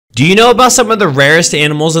Do you know about some of the rarest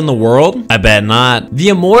animals in the world? I bet not. The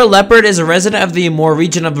Amur leopard is a resident of the Amur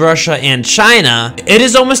region of Russia and China. It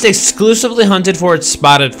is almost exclusively hunted for its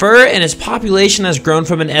spotted fur, and its population has grown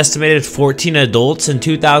from an estimated 14 adults in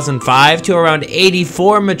 2005 to around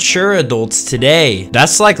 84 mature adults today.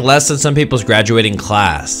 That's like less than some people's graduating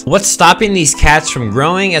class. What's stopping these cats from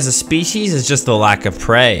growing as a species is just the lack of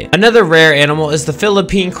prey. Another rare animal is the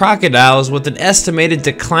Philippine crocodiles, with an estimated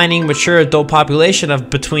declining mature adult population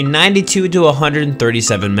of between 92 to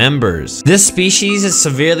 137 members. This species is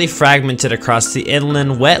severely fragmented across the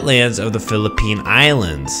inland wetlands of the Philippine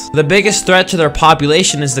Islands. The biggest threat to their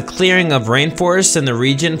population is the clearing of rainforests in the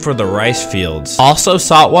region for the rice fields. Also,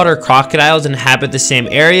 saltwater crocodiles inhabit the same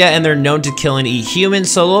area, and they're known to kill and eat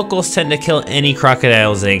humans, so locals tend to kill any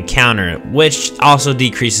crocodiles they encounter, which also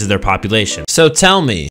decreases their population. So tell me,